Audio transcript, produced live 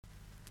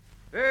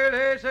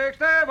The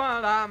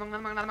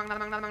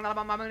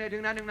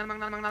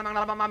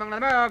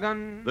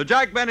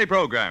Jack Benny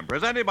Program,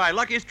 presented by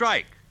Lucky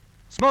Strike.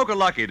 Smoke a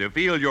Lucky to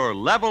feel your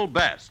level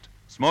best.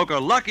 Smoke a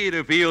Lucky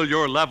to feel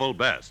your level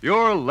best.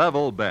 Your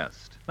level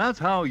best. That's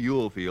how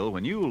you'll feel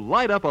when you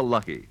light up a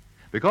Lucky.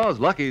 Because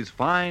Lucky's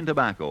fine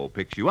tobacco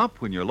picks you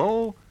up when you're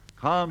low,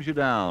 calms you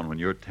down when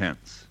you're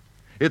tense.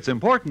 It's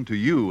important to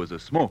you as a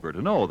smoker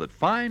to know that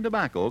fine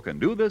tobacco can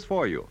do this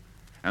for you.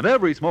 And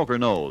every smoker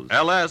knows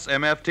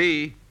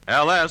LSMFT,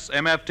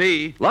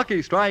 LSMFT.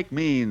 Lucky Strike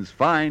means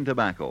fine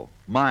tobacco,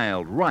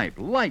 mild, ripe,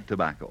 light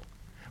tobacco.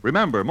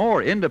 Remember,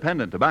 more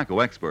independent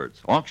tobacco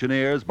experts,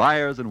 auctioneers,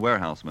 buyers, and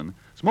warehousemen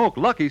smoke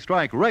Lucky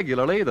Strike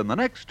regularly than the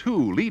next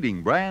two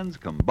leading brands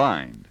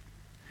combined.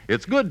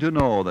 It's good to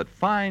know that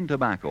fine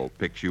tobacco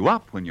picks you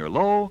up when you're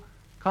low,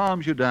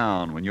 calms you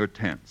down when you're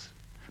tense,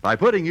 by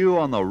putting you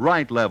on the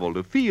right level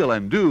to feel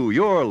and do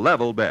your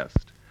level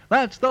best.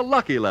 That's the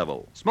Lucky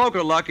level. Smoke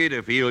a Lucky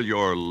to feel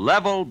your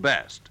level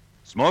best.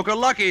 Smoke a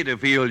Lucky to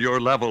feel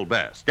your level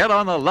best. Get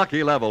on the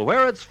Lucky level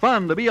where it's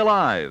fun to be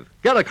alive.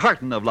 Get a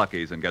carton of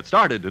Luckies and get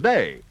started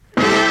today.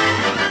 The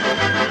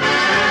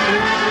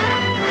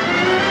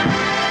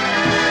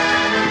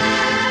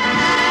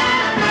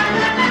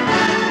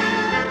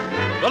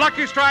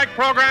Lucky Strike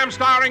program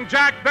starring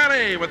Jack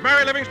Benny with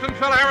Mary Livingston,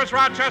 Phil Harris,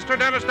 Rochester,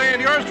 Dennis Day,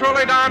 and yours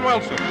truly, Don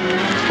Wilson.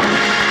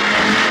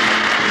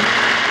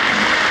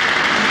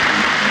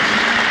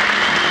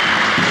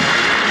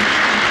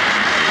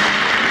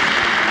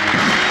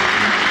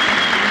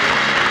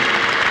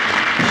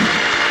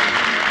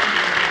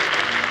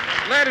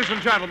 Ladies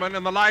and gentlemen,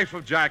 in the life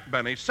of Jack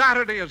Benny,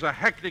 Saturday is a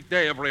hectic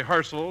day of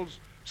rehearsals.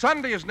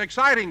 Sunday is an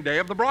exciting day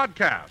of the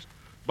broadcast.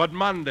 But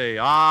Monday,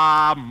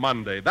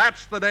 Monday,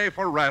 that's the day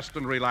for rest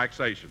and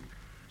relaxation.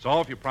 So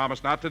if you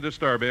promise not to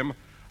disturb him,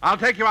 I'll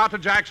take you out to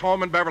Jack's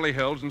home in Beverly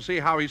Hills and see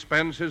how he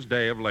spends his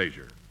day of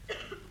leisure.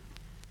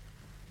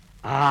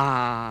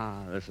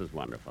 This is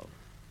wonderful.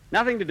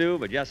 Nothing to do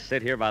but just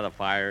sit here by the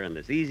fire in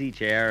this easy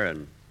chair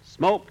and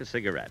smoke a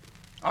cigarette.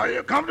 Are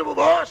you comfortable,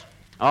 boss?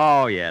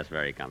 Oh, yes,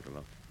 very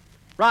comfortable.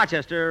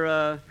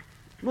 Rochester,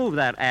 move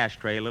that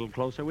ashtray a little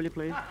closer, will you,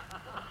 please?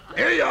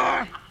 Here you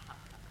are.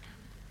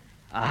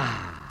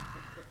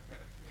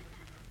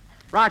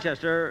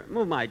 Rochester,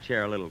 move my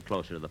chair a little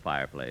closer to the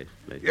fireplace,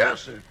 please.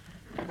 Yes, sir.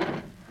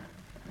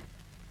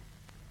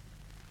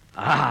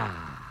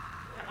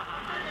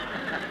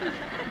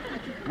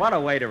 What a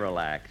way to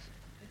relax.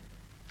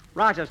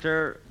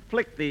 Rochester,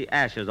 flick the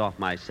ashes off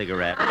my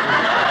cigarette.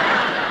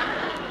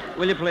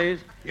 Will you,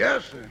 please?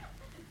 Yes, sir.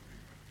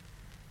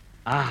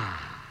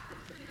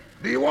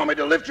 Do you want me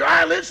to lift your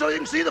eyelids so you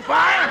can see the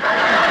fire?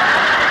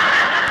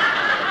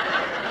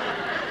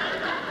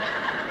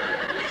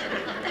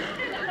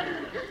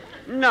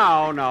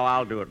 No,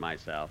 I'll do it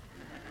myself.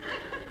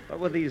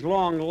 But with these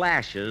long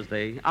lashes,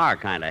 they are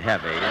kind of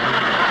heavy.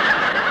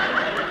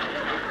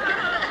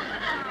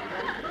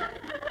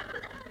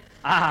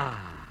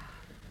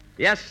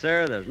 Yes,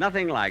 sir, there's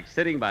nothing like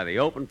sitting by the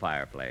open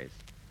fireplace.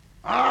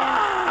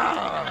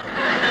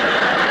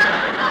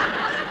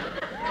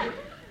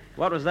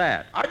 What was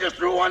that? I just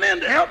threw one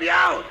in to help you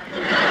out.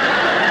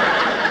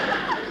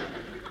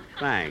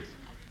 Thanks.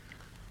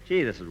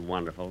 Gee, this is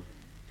wonderful.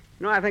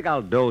 You know, I think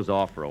I'll doze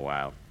off for a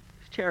while.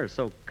 This chair is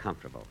so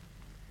comfortable.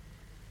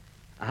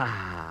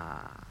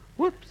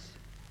 Whoops.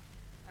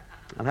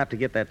 I'll have to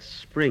get that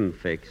spring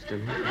fixed.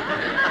 You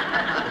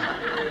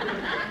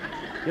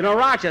know,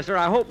 Rochester,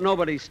 I hope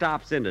nobody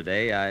stops in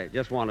today. I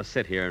just want to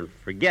sit here and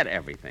forget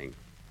everything.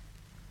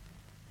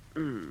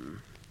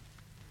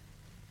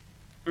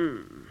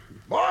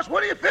 Boss,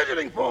 what are you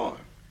fidgeting for?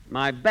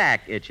 My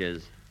back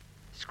itches.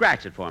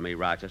 Scratch it for me,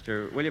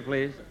 Rochester, will you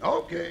please?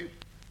 Okay.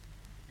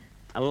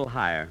 A little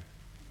higher.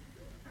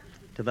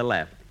 To the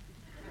left.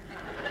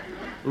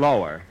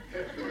 Lower.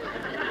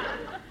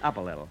 Up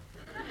a little.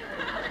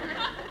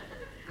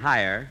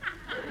 Higher.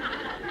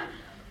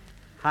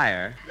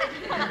 Higher.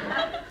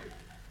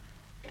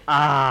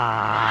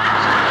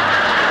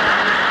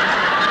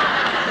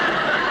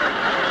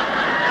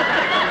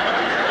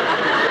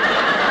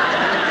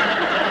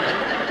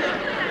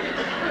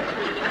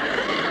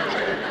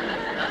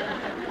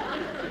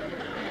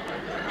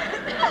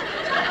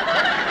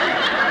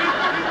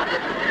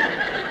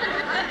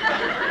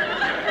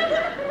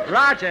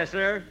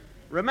 Rochester,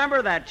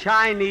 remember that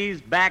Chinese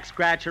back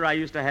scratcher I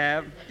used to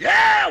have?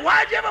 Yeah,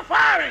 why'd you ever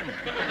fire him?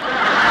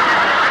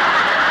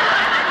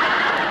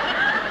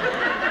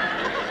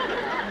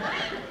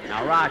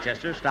 Now,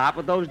 Rochester, stop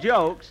with those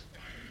jokes.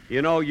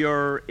 You know,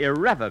 your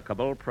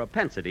irrevocable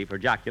propensity for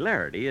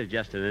jocularity is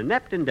just an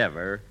inept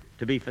endeavor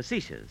to be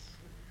facetious.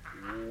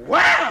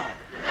 Well!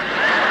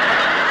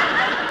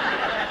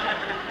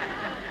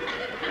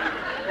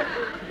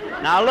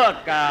 Now, look,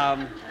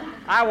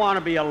 I want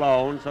to be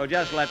alone, so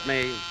just let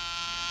me...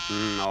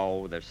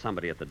 No, there's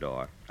somebody at the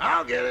door.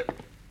 I'll get it.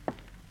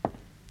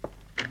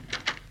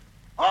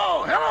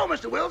 Oh, hello,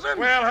 Mr. Wilson.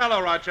 Well,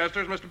 hello,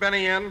 Rochester. Is Mr.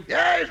 Benny in?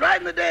 Yeah, he's right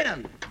in the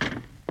den.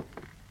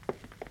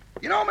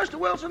 You know, Mr.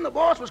 Wilson, the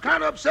boss was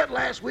kind of upset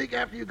last week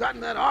after you got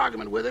in that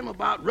argument with him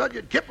about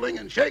Rudyard Kipling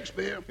and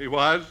Shakespeare. He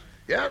was?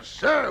 Yes,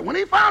 sir. When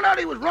he found out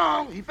he was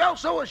wrong, he felt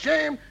so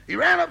ashamed, he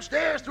ran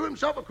upstairs, threw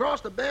himself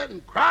across the bed,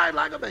 and cried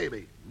like a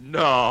baby.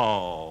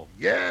 No.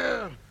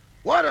 Yeah.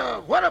 What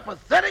a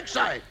pathetic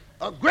sight.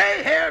 A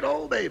gray-haired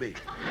old baby.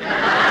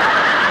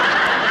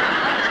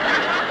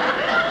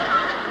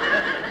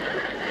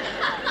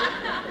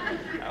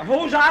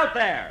 Who's out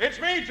there? It's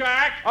me,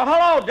 Jack. Oh,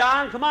 hello,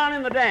 Don. Come on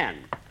in the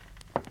den.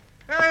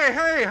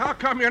 Hey, how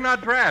come you're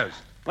not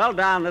dressed? Well,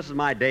 Don, this is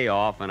my day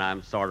off, and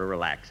I'm sort of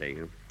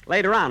relaxing.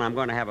 Later on, I'm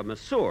going to have a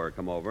masseur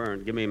come over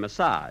and give me a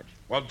massage.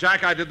 Well,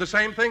 Jack, I did the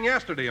same thing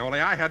yesterday, only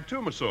I had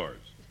 2 masseurs.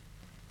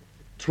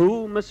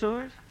 2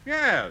 masseurs?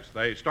 Yes,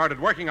 they started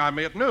working on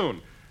me at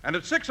noon. And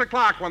at 6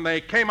 o'clock, when they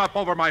came up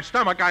over my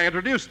stomach, I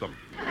introduced them.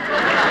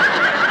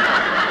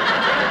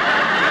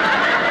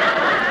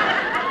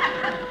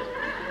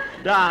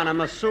 Don, a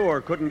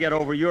masseur couldn't get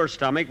over your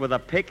stomach with a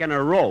pick and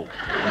a rope.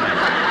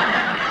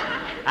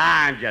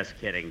 I'm just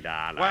kidding,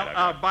 Don.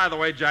 Well, by the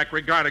way, Jack,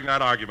 regarding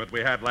that argument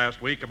we had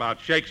last week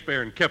about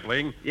Shakespeare and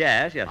Kipling...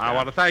 Yes, I Don.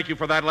 want to thank you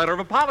for that letter of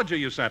apology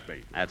you sent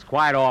me. That's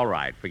quite all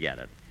right. Forget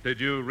it.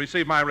 Did you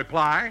receive my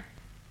reply?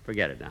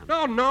 Forget it,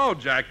 Don. No,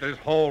 Jack, this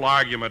whole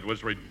argument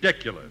was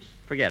ridiculous.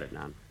 Forget it,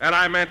 Don. And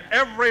I meant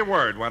every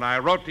word when I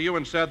wrote to you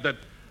and said that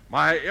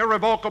my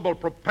irrevocable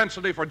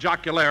propensity for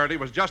jocularity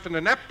was just an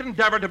inept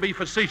endeavor to be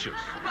facetious.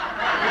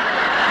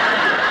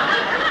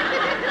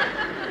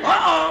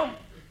 Uh-oh.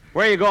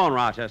 Where are you going,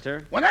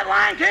 Rochester? When that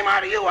line came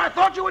out of you, I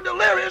thought you were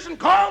delirious and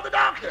called the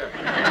doctor.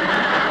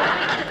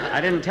 I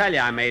didn't tell you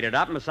I made it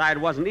up, and besides,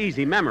 it wasn't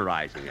easy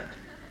memorizing it.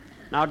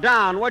 Now,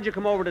 Don, what'd you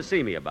come over to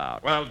see me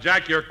about? Well,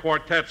 Jack, your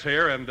quartet's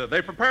here, and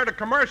they prepared a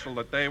commercial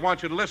that they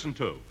want you to listen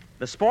to.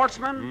 The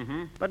Sportsman?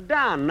 Mm-hmm. But,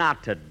 Don,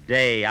 not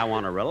today. I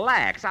want to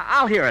relax.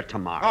 I'll hear it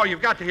tomorrow. Oh,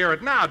 you've got to hear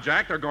it now,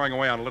 Jack. They're going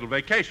away on a little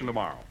vacation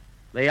tomorrow.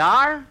 They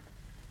are?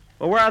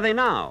 Well, where are they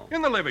now?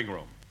 In the living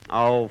room.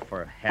 Oh,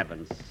 for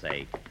heaven's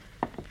sake.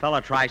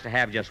 Fella tries to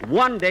have just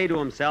one day to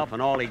himself,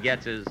 and all he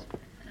gets is...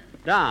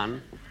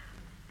 Don,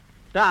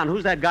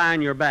 who's that guy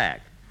on your back?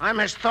 I'm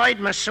his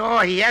third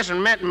masseur. He hasn't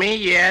met me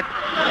yet.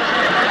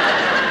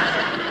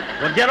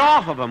 Well, get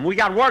off of him. We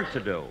got work to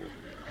do.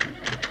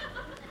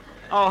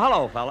 Oh,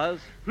 hello, fellas.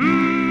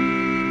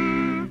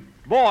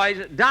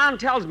 Boys, Don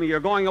tells me you're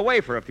going away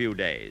for a few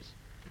days.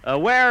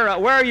 Where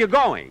are you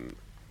going?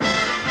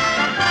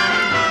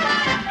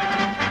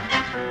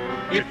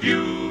 If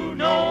you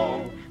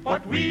know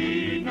what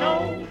we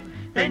know,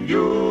 then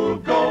you'll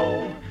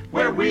go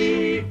where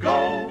we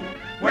go,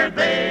 where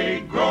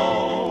they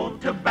grow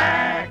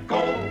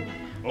tobacco.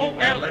 Oh,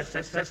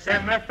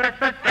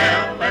 LSSSMFFF,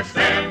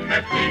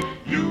 LSMFT,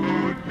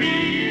 you'd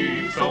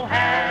be so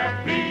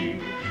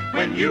happy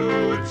when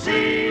you'd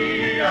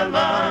see a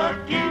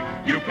Lucky.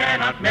 You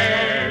cannot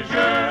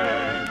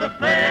measure the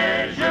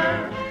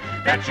pleasure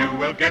that you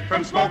will get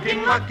from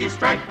smoking Lucky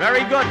Strike.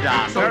 Very good,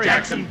 Don. So Very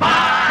Jackson,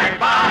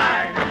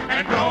 bye-bye,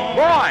 and don't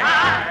Boy.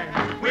 cry.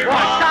 We're Boy,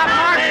 on stop a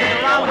marching day,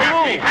 around the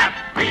happy, room.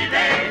 happy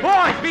day.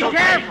 Boys, be So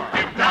careful.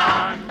 take it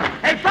down.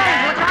 Hey,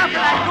 fellas, watch out for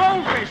that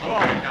goldfish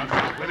boat.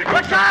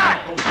 Watch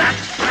out.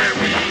 That's where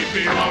we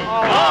belong.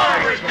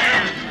 Forward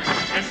then,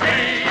 and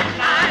stay in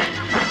line.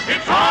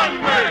 It's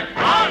onward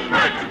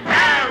to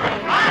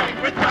Caroline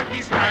with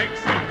Lucky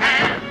Strikes in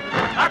hand.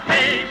 Our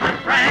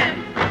favorite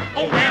brand.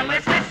 Oh,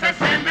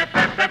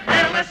 LSSSMFFF,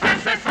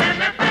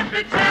 LSSSMFF,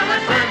 it's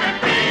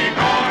LSMFP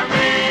for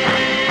me.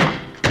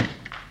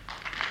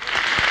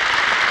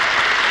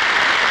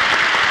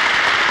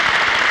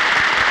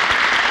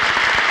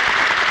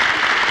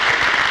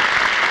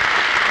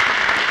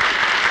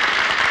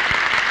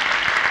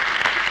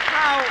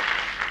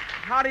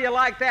 How do you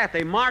like that?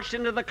 They marched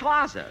into the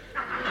closet.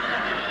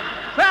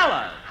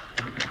 Fellas,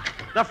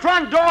 the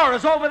front door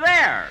is over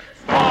there.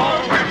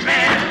 Forward,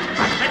 men,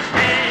 and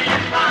stay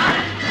in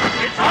line.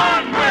 It's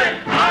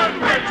onward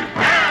to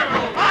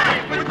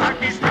Caroline with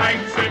Lucky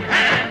Strikes in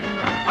hand.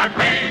 Our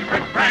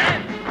favorite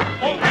brand.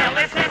 Oh,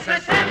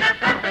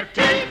 LSSSMFFT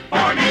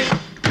for me.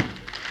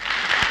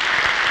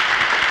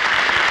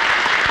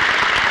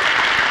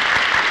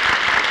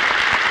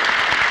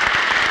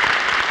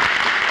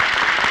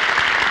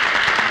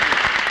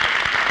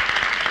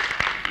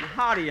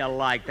 How do you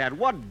like that?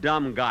 What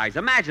dumb guys.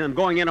 Imagine them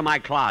going into my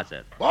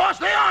closet. Boss,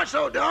 they aren't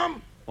so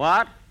dumb.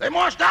 What? They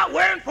marched out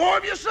wearing 4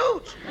 of your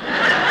suits.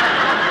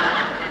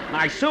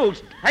 My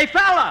suits? Hey,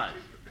 fellas!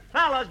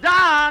 Fellas,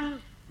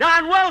 Don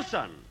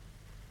Wilson!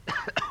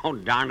 Oh,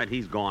 darn it,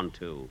 he's gone,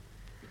 too.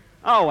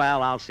 Oh,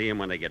 well, I'll see him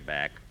when they get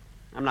back.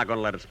 I'm not going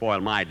to let it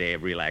spoil my day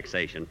of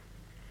relaxation.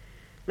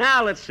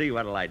 Now, let's see,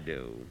 what'll I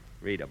do?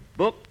 Read a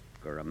book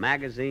or a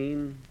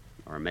magazine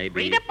or maybe...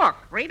 Read a book.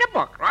 Read a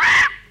book.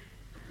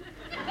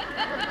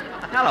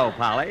 Hello,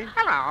 Polly.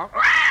 Hello.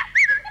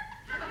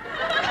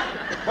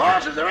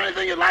 Boss, is there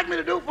anything you'd like me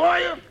to do for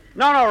you?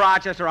 No,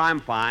 Rochester, I'm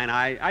fine.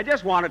 I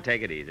just want to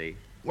take it easy.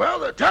 Well,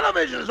 the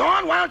television is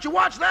on. Why don't you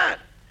watch that?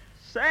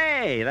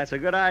 Say, that's a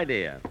good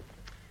idea.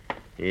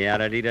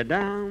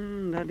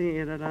 Yada-dee-da-dum,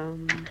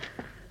 da-dee-da-dum.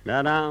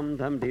 Da-dum,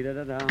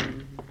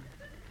 dum-dee-da-da-dum.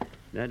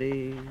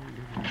 Da-dee.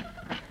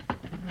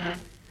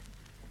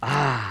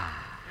 Ah.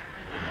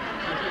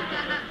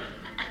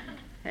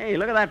 Hey,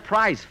 look at that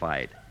prize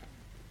fight.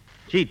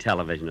 Gee,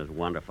 television is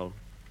wonderful.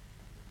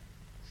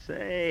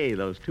 Say,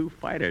 those two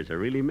fighters are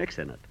really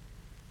mixing it.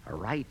 A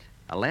right,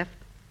 a left.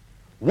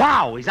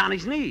 Wow, he's on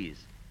his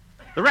knees.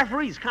 The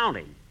referee's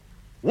counting.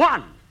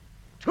 1,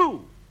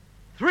 2,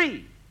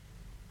 3.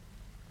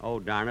 Oh,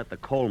 darn it, the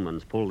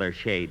Colemans pulled their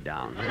shade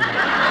down.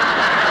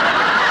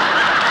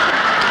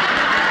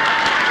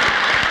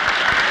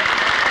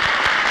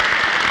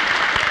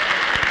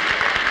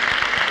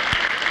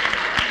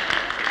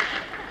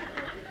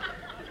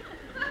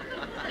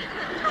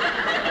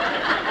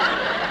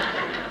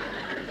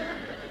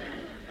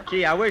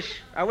 Gee, I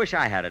wish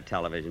I had a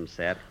television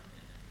set.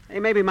 Hey,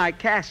 maybe my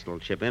cast will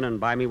chip in and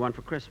buy me one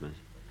for Christmas.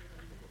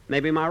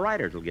 Maybe my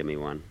writers will give me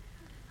one.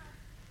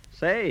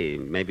 Say,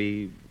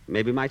 maybe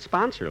my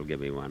sponsor will give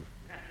me one.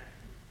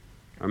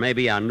 Or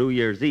maybe on New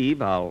Year's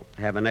Eve I'll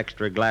have an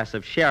extra glass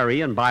of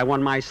sherry and buy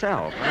one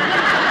myself.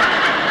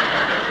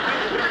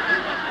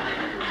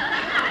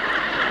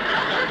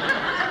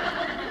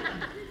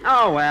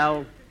 Oh,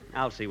 well,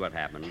 I'll see what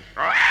happens.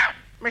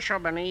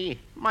 Mr. Benny,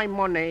 my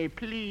money,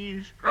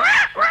 please.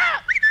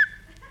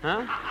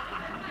 Huh?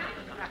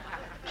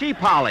 Gee,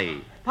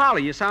 Polly.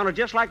 Polly, you sounded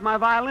just like my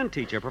violin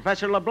teacher,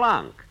 Professor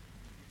LeBlanc.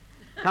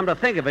 Come to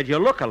think of it, you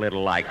look a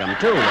little like him,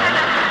 too.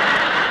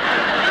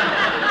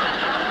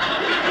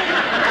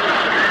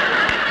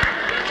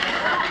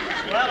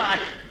 Well,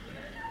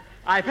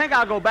 I think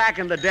I'll go back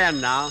in the den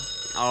now.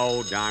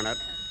 Oh, darn it.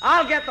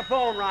 I'll get the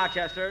phone,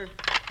 Rochester.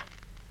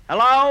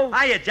 Hello?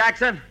 Hiya,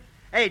 Jackson.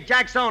 Hey,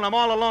 Jack Stone, I'm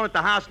all alone at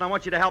the house, and I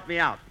want you to help me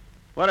out.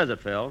 What is it,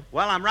 Phil?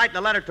 Well, I'm writing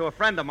a letter to a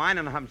friend of mine,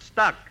 and I'm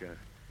stuck.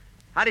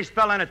 How do you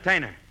spell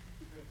entertainer?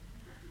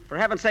 For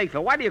heaven's sake,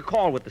 Phil, why do you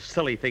call with the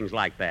silly things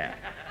like that?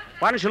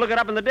 Why don't you look it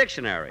up in the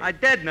dictionary? I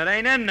did, and it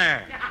ain't in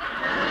there.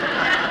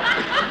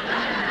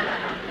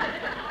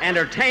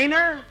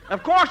 Entertainer?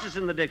 Of course it's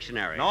in the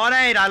dictionary. No, it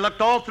ain't. I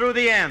looked all through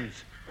the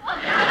ends.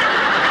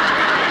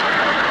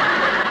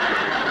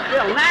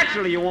 Phil,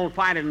 naturally you won't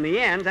find it in the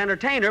ends.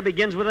 Entertainer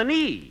begins with an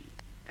E.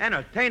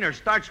 Entertainer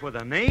starts with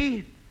an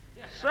E?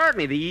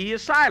 Certainly, the E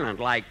is silent,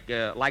 like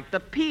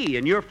the P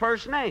in your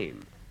first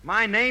name.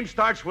 My name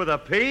starts with a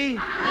P?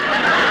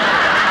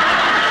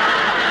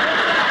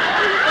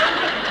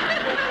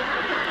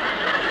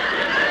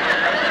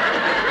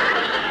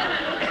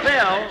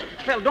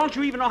 Phil, don't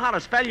you even know how to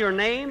spell your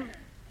name?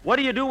 What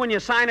do you do when you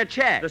sign a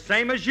check? The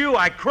same as you.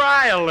 I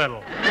cry a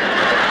little.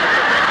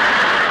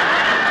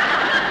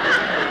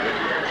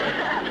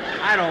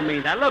 I don't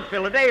mean that. Look,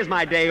 Phil, today is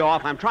my day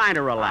off. I'm trying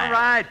to relax. All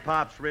right,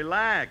 Pops,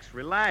 relax.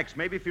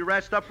 Maybe if you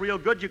rest up real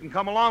good, you can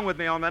come along with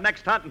me on the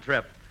next hunting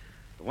trip.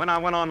 The one I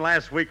went on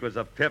last week was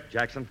a pip,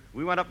 Jackson.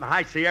 We went up in the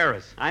high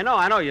Sierras. I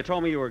know. You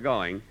told me you were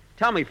going.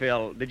 Tell me,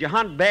 Phil, did you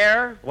hunt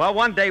bear? Well,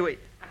 one day we...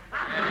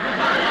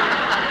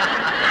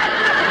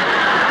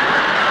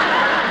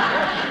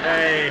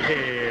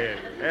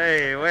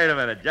 Hey, wait a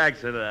minute,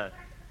 Jackson.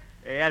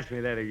 Hey, ask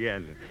me that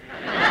again.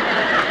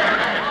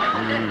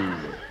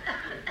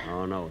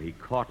 Oh, no, he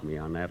caught me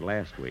on that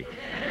last week.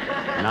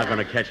 You're not going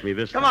to catch me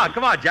this Come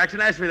time. on, Jackson,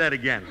 ask me that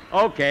again.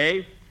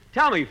 Okay.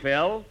 Tell me,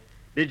 Phil,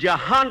 did you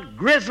hunt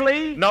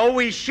grizzly? No,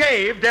 we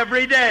shaved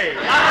every day.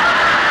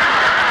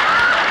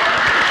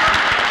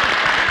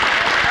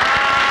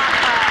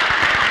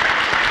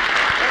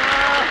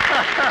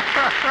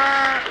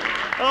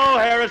 Oh,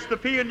 Harris, the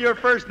P in your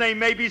first name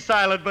may be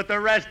silent, but the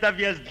rest of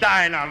you's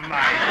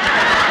dynamite.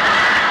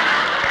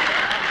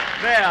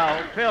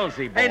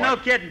 Philsy boy. Hey, no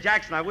kidding,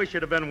 Jackson. I wish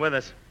you'd have been with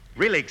us.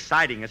 Really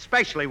exciting,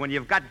 especially when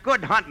you've got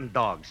good hunting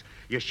dogs.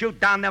 You shoot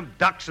down them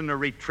ducks and the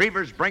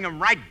retrievers bring them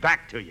right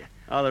back to you.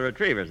 Oh, the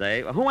retrievers,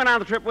 eh? Who went on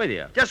the trip with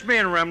you? Just me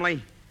and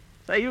Remley.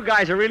 Say, you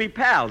guys are really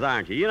pals,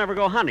 aren't you? You never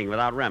go hunting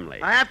without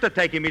Remley. I have to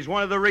take him. He's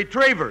one of the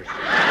retrievers.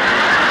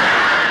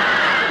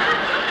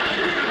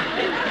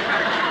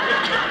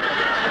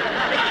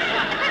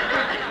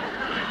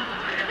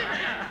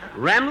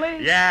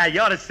 Remley? Yeah, you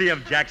ought to see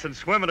him, Jackson,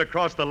 swimming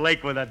across the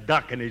lake with a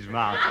duck in his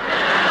mouth.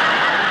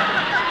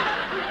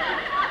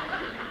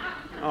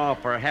 Oh,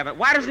 for heaven.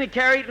 Why doesn't he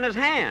carry it in his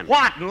hand?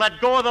 What, and let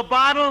go of the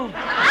bottle?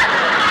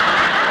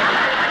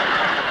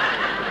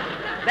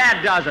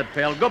 That does it,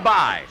 Phil.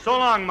 Goodbye. So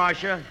long,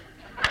 Marcia.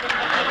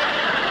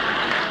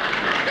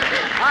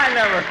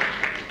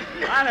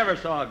 I never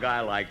saw a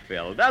guy like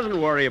Phil. Doesn't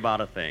worry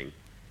about a thing.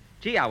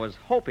 Gee, I was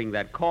hoping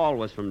that call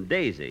was from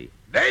Daisy.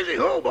 Daisy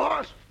who,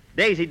 boss?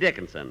 Daisy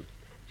Dickinson.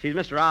 She's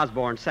Mr.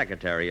 Osborne's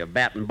secretary of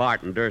Batten,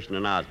 Barton, Durston,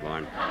 and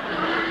Osborne.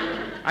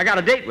 I got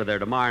a date with her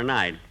tomorrow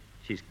night.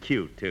 She's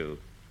cute, too.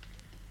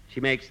 She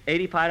makes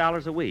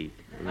 $85 a week.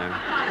 And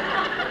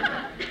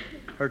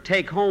her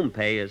take-home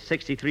pay is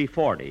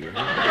 $63.40.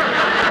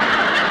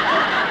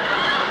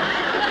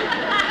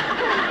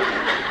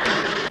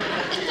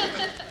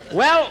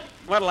 Well,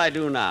 what'll I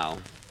do now?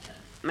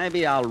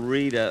 Maybe I'll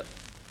read a...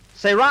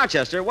 Say,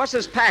 Rochester, what's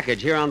this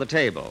package here on the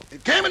table?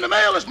 It came in the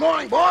mail this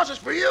morning, boss. It's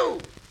for you.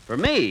 For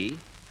me?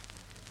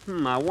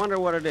 I wonder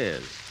what it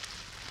is.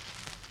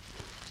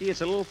 Gee,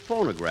 it's a little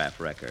phonograph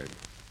record.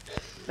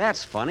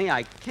 That's funny.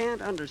 I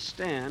can't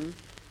understand.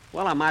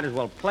 Well, I might as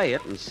well play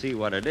it and see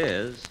what it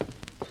is.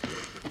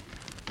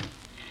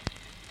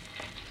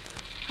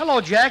 Hello,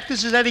 Jack.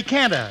 This is Eddie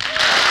Cantor.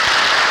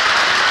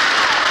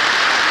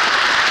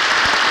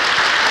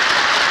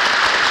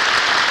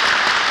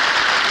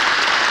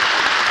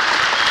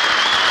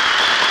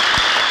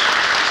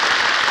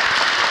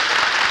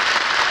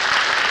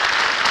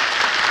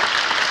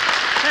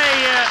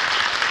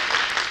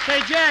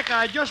 Hey, Jack,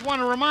 I just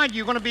want to remind you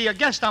you're going to be a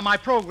guest on my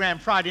program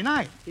Friday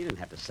night. You didn't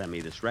have to send me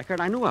this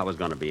record. I knew I was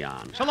going to be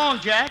on. So long,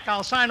 Jack.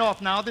 I'll sign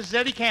off now. This is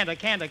Eddie Cantor.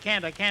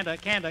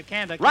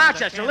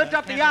 Rochester, lift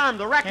up the arm.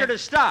 The record is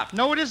stopped.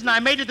 No, it isn't.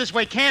 I made it this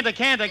way. Cantor.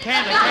 What a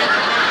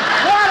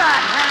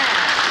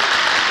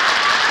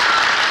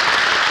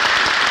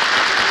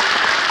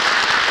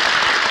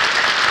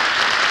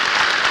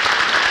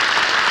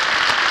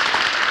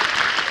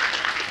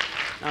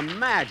hand!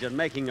 Imagine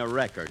making a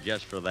record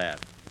just for that.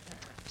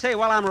 Say,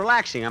 while I'm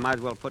relaxing, I might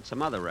as well put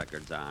some other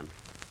records on.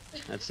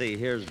 Let's see,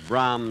 here's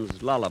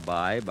Brahms'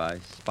 Lullaby by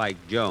Spike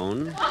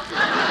Jones.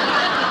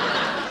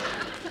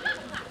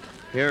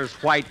 Here's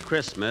White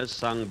Christmas,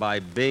 sung by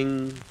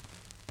Bing.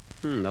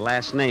 The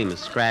last name is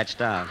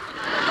scratched out.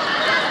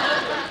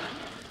 I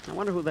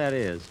wonder who that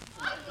is.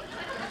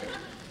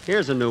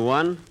 Here's a new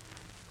one.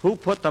 Who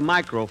put the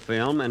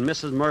microfilm in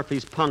Mrs.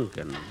 Murphy's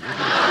pumpkin?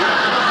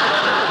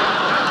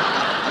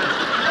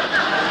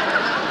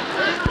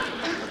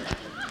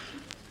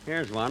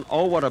 Here's one.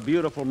 Oh, What a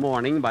Beautiful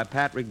Morning by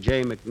Patrick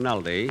J.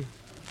 McNulty.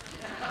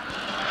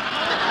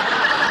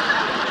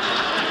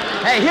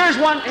 Hey, here's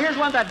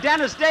one that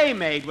Dennis Day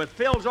made with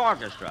Phil's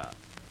orchestra.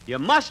 You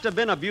Must Have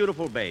Been a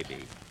Beautiful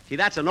Baby. See,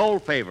 that's an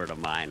old favorite of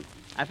mine.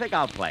 I think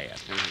I'll play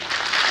it.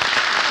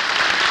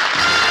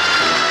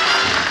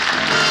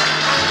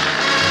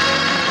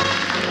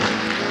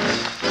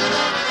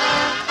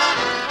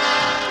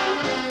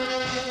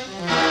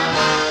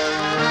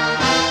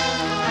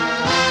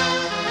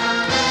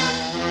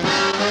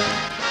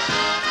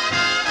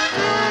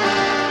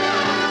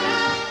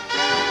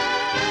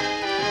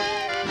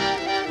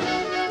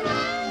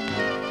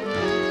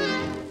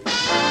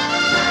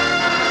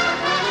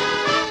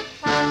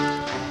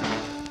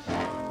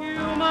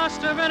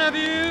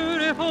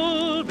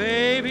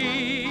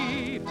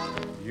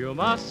 You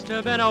must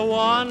have been a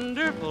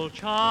wonderful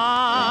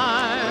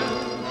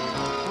child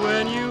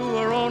when you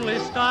were only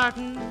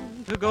starting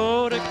to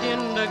go to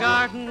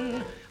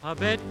kindergarten. I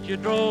bet you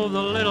drove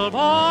the little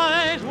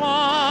boys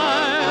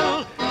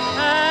wild.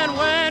 And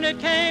when it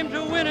came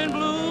to winning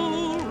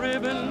blue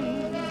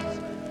ribbons,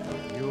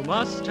 you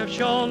must have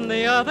shown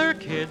the other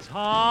kids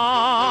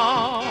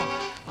how.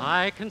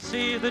 I can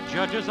see the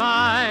judge's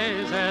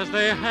eyes as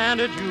they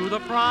handed you the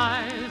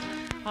prize.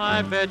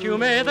 I bet you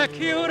made the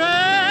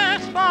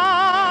cutest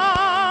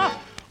bow.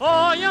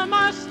 Oh, you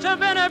must have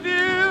been a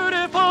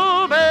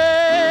beautiful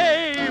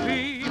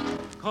baby.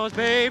 'Cause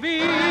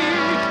baby,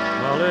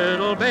 well,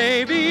 little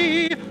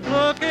baby,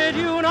 look at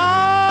you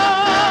now.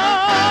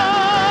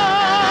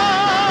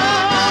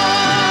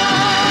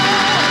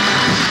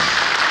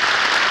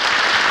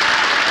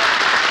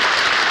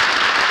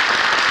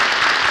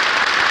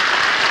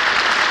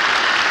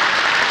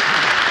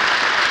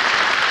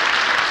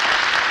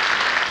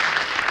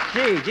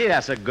 Gee,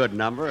 that's a good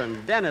number,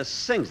 and Dennis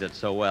sings it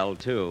so well,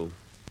 too.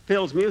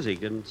 Phil's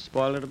music didn't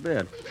spoil it a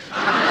bit.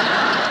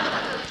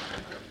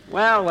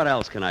 Well, what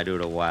else can I do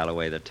to while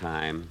away the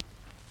time?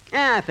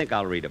 I think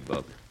I'll read a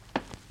book.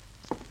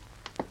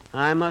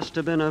 I must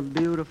have been a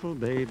beautiful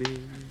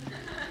baby.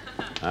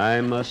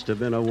 I must have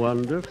been a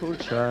wonderful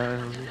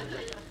child.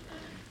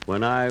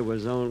 When I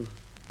was I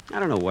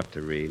don't know what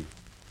to read.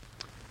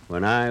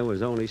 When I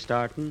was only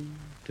starting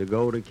to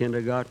go to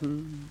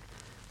kindergarten,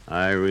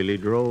 I really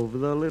drove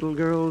the little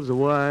girls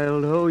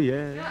wild, oh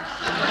yes.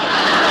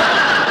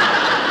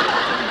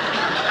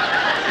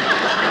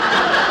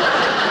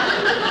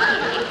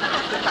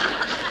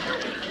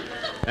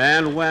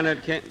 And when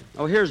it came...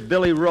 Oh, here's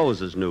Billy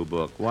Rose's new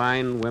book,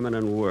 Wine, Women,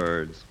 and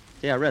Words.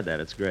 Yeah, I read that.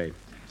 It's great.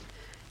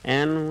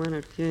 And when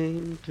it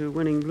came to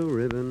winning blue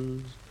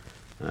ribbons,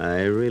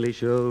 I really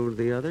showed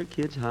the other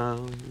kids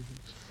how.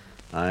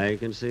 I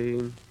can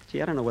see...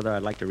 Gee, I don't know whether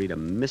I'd like to read a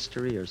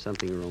mystery or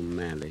something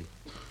romantic.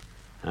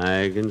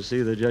 I can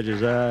see the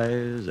judge's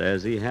eyes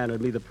as he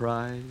handed me the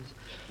prize.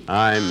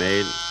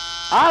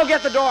 I'll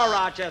get the door,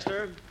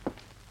 Rochester.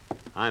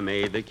 I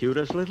made the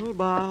cutest little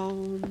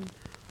bow.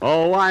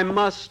 Oh, I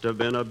must have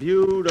been a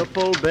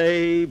beautiful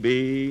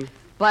baby.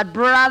 But,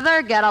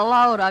 brother, get a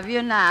load of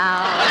you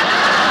now.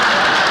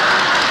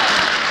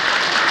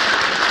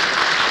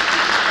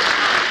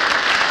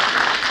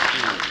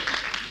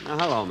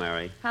 Hello,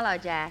 Mary. Hello,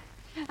 Jack.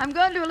 I'm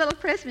going to do a little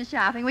Christmas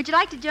shopping. Would you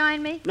like to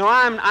join me? No,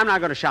 I'm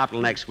not going to shop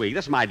till next week.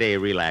 This is my day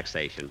of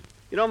relaxation.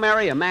 You know,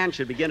 Mary, a man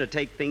should begin to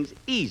take things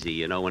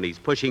easy, when he's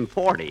pushing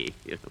 40.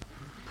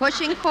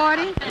 Pushing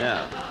 40?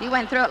 Yeah. You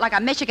went through it like a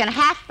Michigan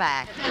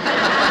halfback.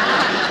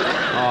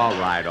 All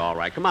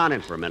right. Come on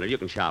in for a minute. You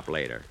can shop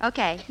later.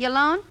 Okay. You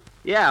alone?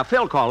 Yeah,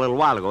 Phil called a little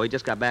while ago. He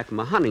just got back from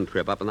a hunting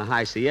trip up in the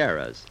High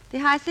Sierras. The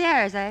High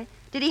Sierras, eh?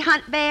 Did he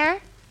hunt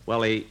bear?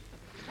 Well, he...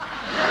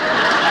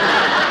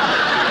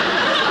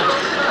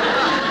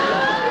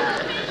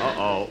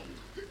 Uh-oh.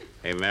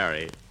 Hey,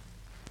 Mary.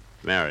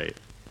 Mary.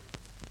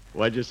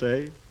 What'd you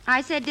say?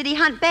 I said, did he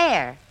hunt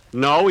bear?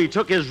 No, he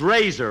took his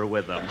razor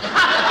with him.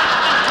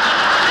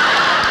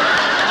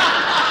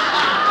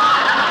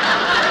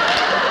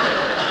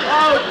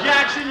 Oh,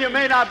 Jackson, you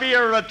may not be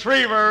a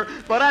retriever,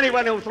 but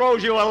anyone who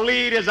throws you a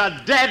lead is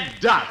a dead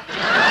duck.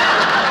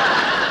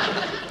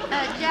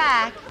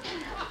 Jack,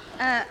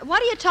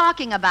 what are you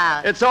talking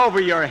about? It's over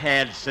your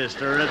head,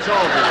 sister. It's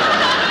over your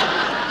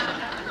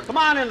head. Come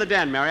on in the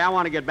den, Mary. I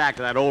want to get back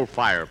to that old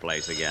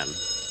fireplace again.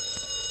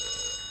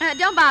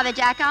 Don't bother,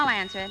 Jack. I'll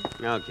answer it.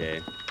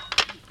 Okay.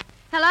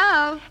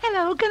 Hello?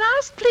 Hello, can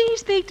I please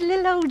speak to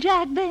little old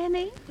Jack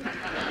Benny?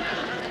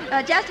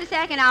 Just a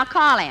second, I'll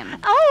call him.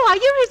 Oh, are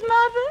you his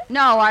mother?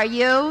 No, are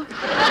you?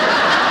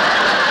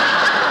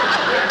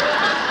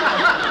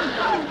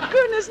 Oh,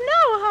 goodness,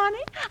 no,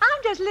 honey.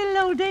 I'm just little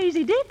old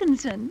Daisy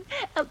Dickinson.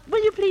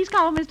 Will you please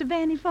call Mr.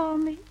 Benny for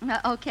me?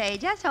 Okay,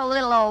 just hold a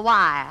little old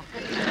while.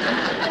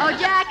 Oh,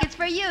 Jack, it's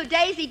for you,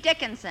 Daisy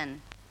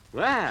Dickinson.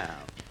 Well,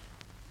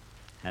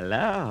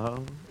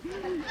 hello.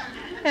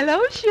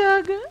 Hello,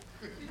 sugar.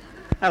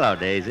 Hello,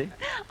 Daisy.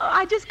 Oh,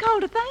 I just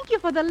called to thank you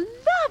for the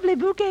lovely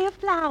bouquet of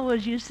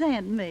flowers you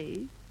sent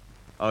me.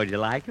 Oh, do you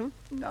like them?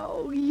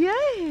 Oh,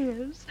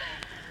 yes.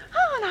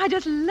 Oh, and I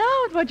just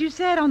loved what you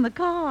said on the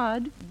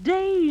card.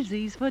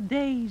 Daisies for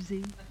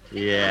Daisy.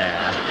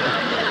 Yeah.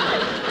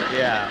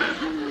 Yeah.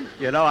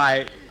 You know,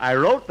 I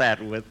wrote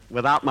that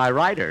without my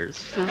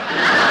writers.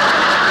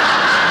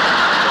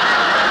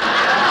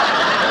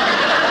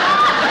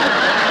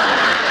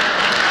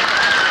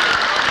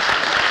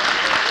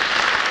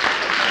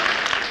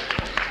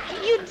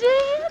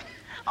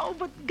 Oh,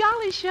 but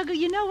golly, sugar,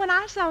 you know, when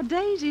I saw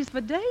Daisies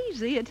for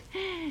Daisy, it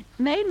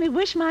made me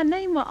wish my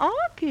name were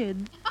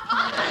Orchid.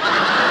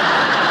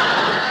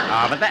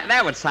 Oh, but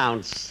that would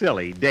sound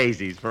silly,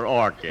 Daisies for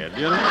Orchid,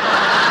 you know?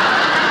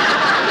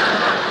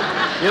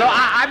 You know,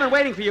 I've been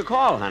waiting for your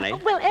call, honey.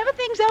 Well,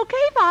 everything's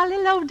okay for our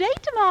little old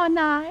date tomorrow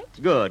night.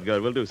 Good,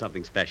 good. We'll do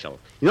something special.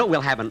 You know,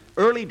 we'll have an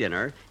early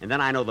dinner, and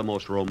then I know the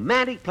most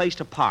romantic place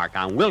to park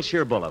on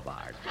Wilshire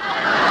Boulevard.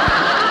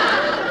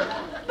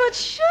 But,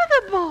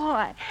 sugar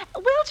boy,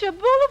 Wilshire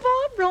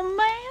Boulevard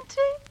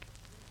romantic?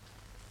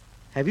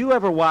 Have you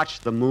ever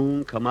watched the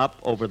moon come up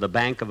over the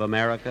Bank of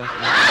America?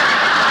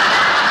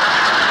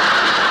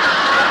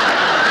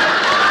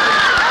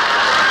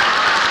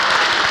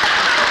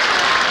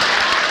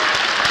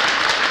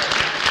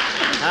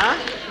 Huh?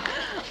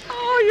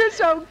 Oh, you're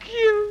so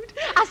cute.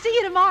 I'll see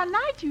you tomorrow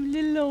night, you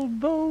little old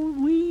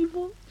bold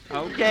weevil.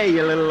 Okay,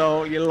 you little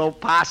old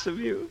possum,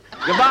 you.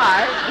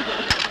 Goodbye.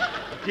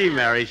 Gee,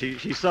 Mary,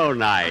 she's so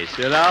nice,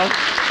 you know? She's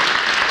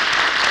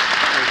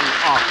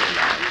awfully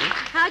nice.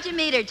 How'd you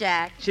meet her,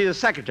 Jack? She's a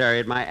secretary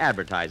at my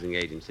advertising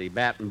agency,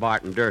 Batten,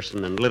 Barton,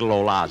 Durson, and little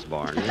old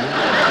Osborne. You know?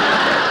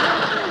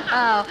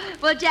 Oh,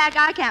 well, Jack,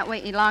 I can't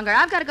wait any longer.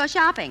 I've got to go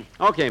shopping.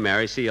 Okay,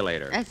 Mary, see you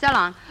later. So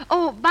long.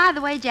 Oh, by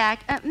the way,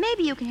 Jack,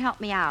 maybe you can help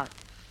me out.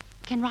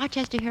 Can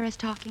Rochester hear us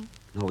talking?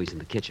 No, he's in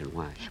the kitchen.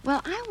 Why?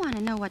 Well, I want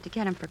to know what to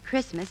get him for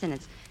Christmas, and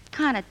it's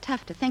kind of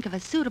tough to think of a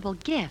suitable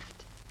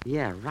gift.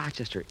 Yeah,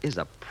 Rochester is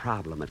a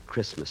problem at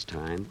Christmas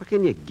time. What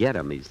can you get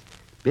him? He's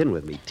been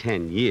with me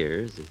 10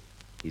 years.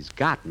 He's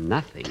got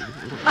nothing.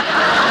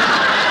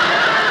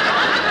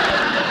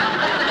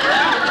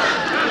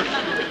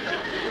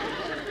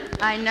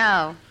 I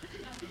know.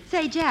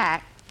 Say,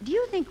 Jack, do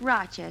you think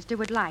Rochester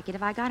would like it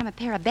if I got him a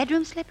pair of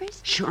bedroom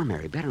slippers? Sure,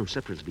 Mary. Bedroom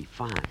slippers would be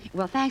fine.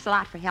 Well, thanks a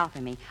lot for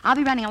helping me. I'll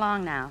be running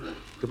along now.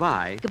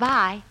 Goodbye.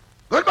 Goodbye.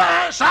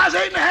 Goodbye, size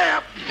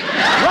 8.5.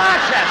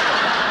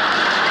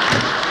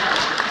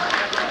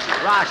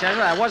 Rochester,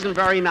 that wasn't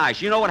very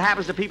nice. You know what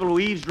happens to people who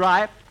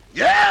eavesdrive?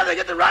 Yeah, they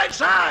get the right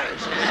size.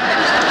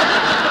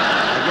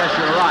 I guess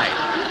you're right.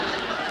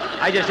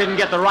 I just didn't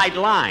get the right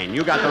line.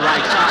 You got the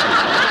right size.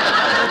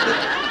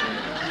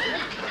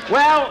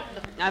 Well,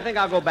 I think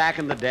I'll go back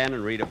in the den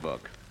and read a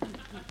book.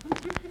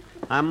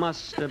 I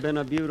must have been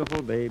a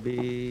beautiful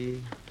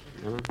baby.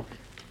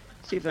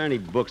 See if there are any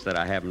books that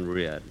I haven't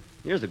read.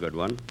 Here's a good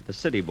one, The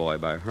City Boy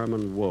by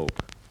Herman Wouk.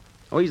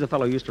 Oh, he's the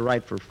fellow who used to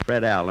write for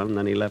Fred Allen, and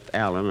then he left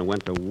Allen and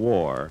went to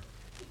war.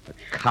 A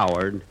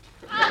coward.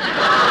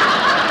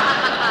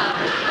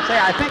 Say,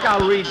 I think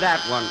I'll read that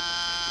one.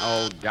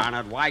 Oh, darn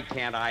it, why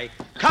can't I?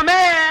 Come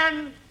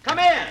in! Come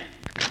in!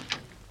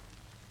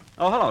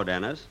 Oh, hello,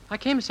 Dennis. I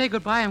came to say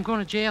goodbye. I'm going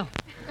to jail.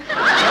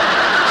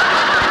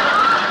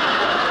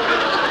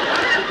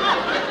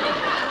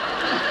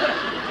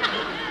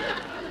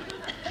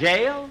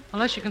 Jail?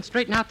 Unless you can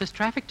straighten out this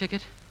traffic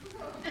ticket.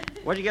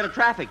 What'd you get a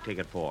traffic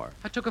ticket for?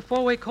 I took a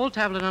 4-way cold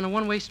tablet on a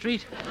 1-way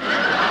street.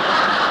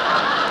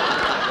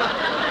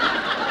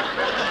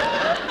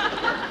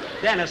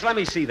 Dennis, let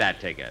me see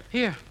that ticket.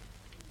 Here.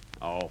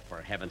 Oh,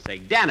 for heaven's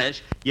sake.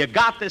 Dennis, you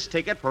got this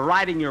ticket for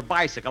riding your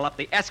bicycle up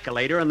the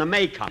escalator in the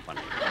May Company.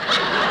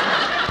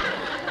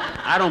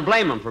 I don't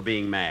blame him for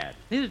being mad.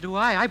 Neither do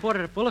I. I bought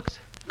it at Bullock's.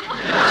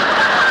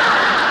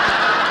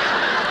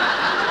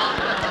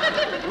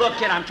 Look,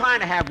 kid, I'm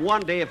trying to have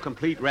one day of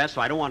complete rest,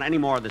 so I don't want any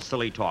more of this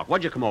silly talk.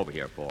 What'd you come over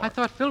here for? I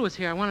thought Phil was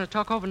here. I wanted to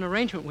talk over an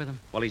arrangement with him.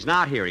 Well, he's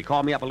not here. He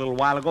called me up a little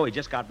while ago. He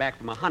just got back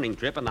from a hunting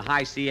trip in the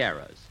high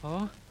Sierras.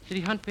 Oh? Did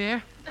he hunt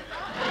bear?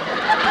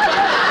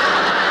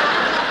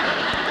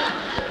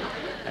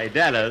 Hey,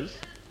 Dennis.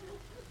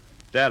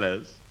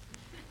 Dennis.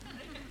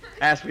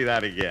 Ask me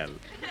that again.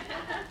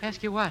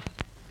 Ask you what?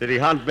 Did he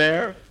hunt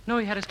bear? No,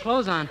 he had his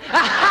clothes on.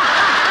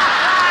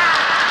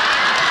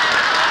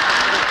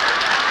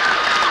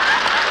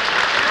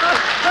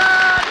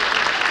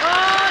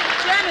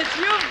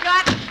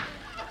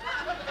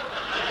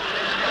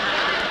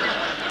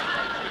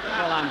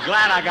 I'm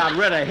glad I got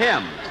rid of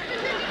him.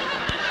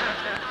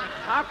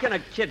 How can a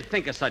kid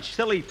think of such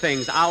silly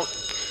things out?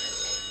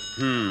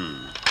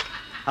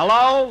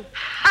 Hello?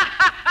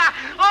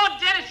 Oh,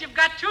 Dennis, you've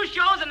got 2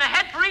 shows and a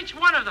head for each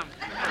one of them.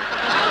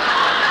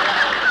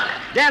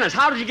 Dennis,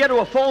 how did you get to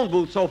a phone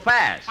booth so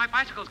fast? My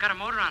bicycle's got a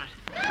motor on it.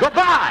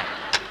 Goodbye!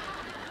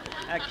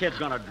 That kid's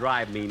gonna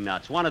drive me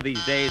nuts. One of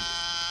these days...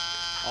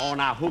 Oh,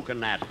 now who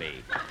can that be?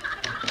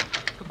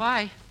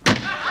 Goodbye.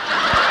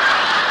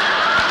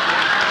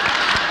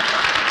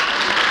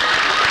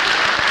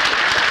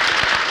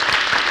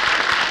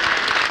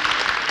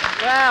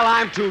 Well,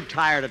 I'm too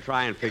tired to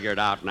try and figure it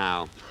out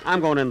now.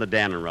 I'm going in the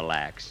den and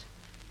relax.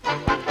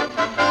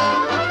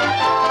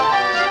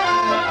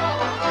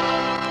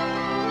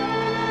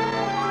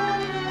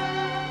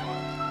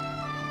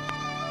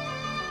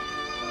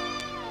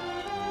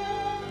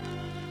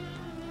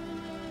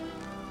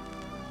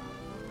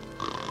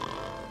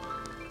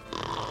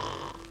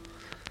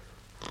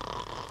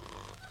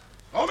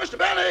 Oh, Mr.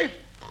 Benny!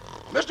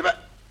 Mr. Benny!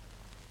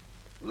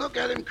 Look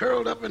at him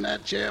curled up in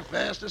that chair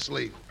fast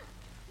asleep.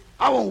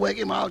 I won't wake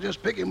him. I'll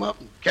just pick him up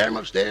and carry him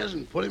upstairs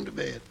and put him to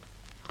bed.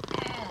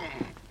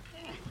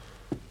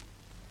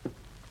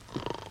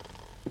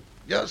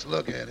 Just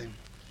look at him.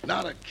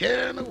 Not a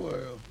care in the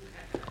world.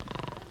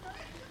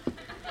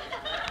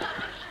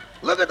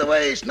 Look at the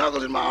way he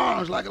snuggles in my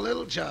arms like a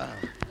little child.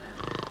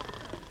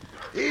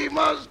 He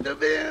must have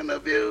been a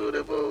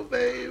beautiful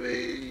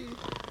baby.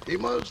 He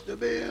must have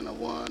been a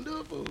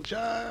wonderful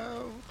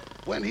child.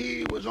 When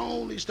he was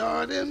only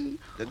starting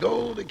to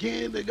go to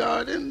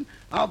kindergarten,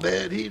 I'll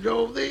bet he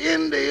drove the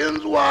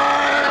Indians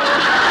wild.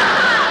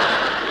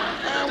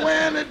 And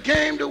when it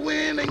came to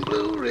winning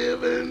blue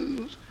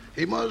ribbons,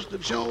 he must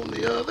have shown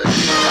the other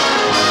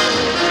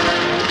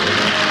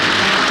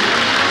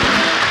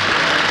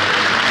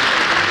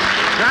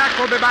Jack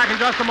will be back in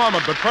just a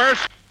moment, but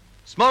first...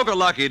 Smoke a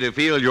Lucky to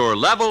feel your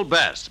level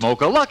best.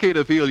 Smoke a Lucky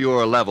to feel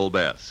your level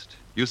best.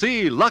 You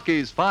see,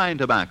 Lucky's fine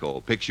tobacco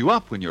picks you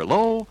up when you're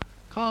low,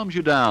 calms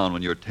you down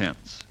when you're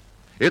tense.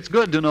 It's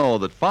good to know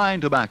that fine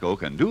tobacco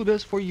can do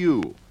this for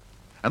you.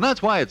 And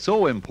that's why it's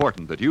so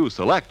important that you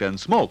select and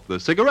smoke the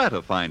cigarette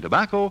of fine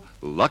tobacco,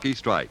 Lucky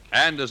Strike.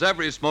 And as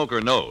every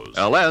smoker knows,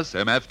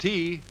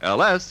 LSMFT,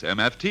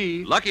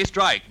 LSMFT. Lucky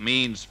Strike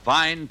means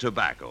fine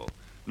tobacco.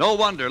 No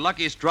wonder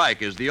Lucky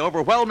Strike is the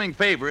overwhelming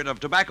favorite of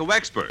tobacco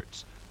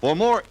experts. For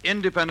more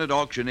independent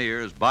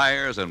auctioneers,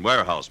 buyers, and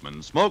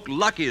warehousemen smoke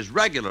Lucky's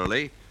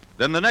regularly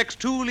than the next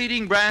 2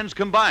 leading brands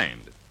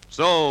combined.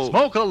 So...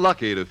 Smoke a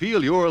Lucky to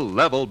feel your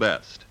level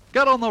best.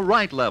 Get on the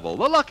right level,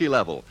 the Lucky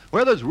level,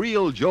 where there's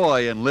real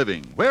joy in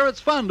living, where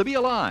it's fun to be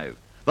alive.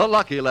 The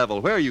Lucky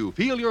level, where you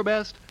feel your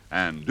best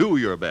and do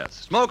your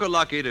best. Smoke a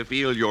Lucky to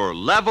feel your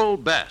level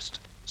best.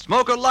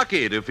 Smoke a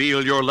Lucky to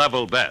feel your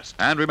level best.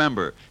 And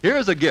remember,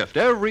 here's a gift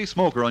every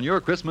smoker on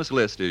your Christmas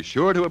list is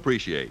sure to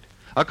appreciate.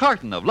 A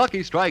carton of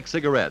Lucky Strike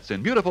cigarettes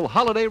in beautiful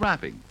holiday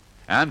wrapping.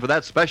 And for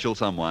that special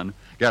someone,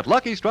 get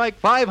Lucky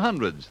Strike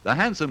 500s, the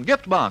handsome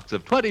gift box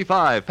of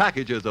 25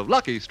 packages of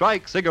Lucky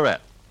Strike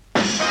cigarettes.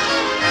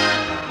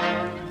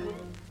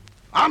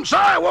 I'm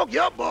sorry I woke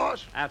you up,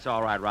 boss. That's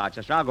all right,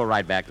 Rochester. I'll go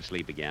right back to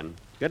sleep again.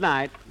 Good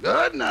night.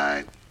 Good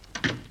night.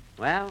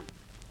 Well,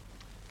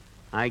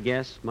 I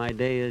guess my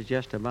day is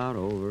just about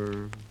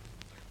over.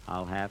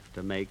 I'll have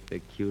to make the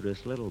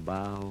cutest little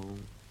bow.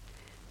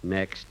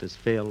 Next is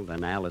Phil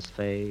and Alice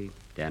Faye,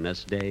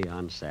 Dennis Day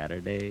on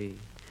Saturday.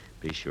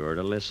 Be sure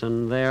to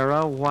listen there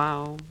a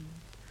while.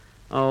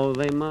 Oh,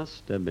 they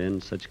must have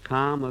been such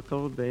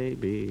comical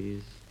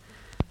babies.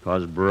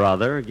 'Cause,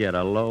 brother, get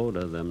a load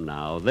of them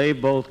now. They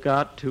both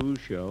got 2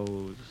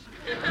 shows.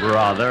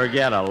 Brother,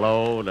 get a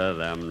load of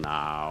them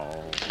now.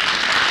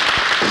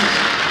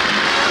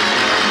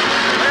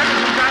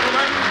 Ladies and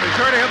gentlemen, be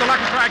sure to hear the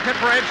Lucky Strike hit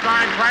parade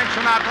starring Frank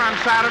Sinatra on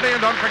Saturday,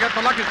 and don't forget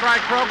the Lucky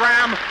Strike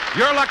program,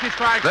 Your Lucky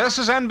Strike. This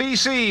is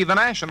NBC, the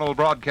national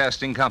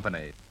broadcasting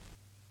company.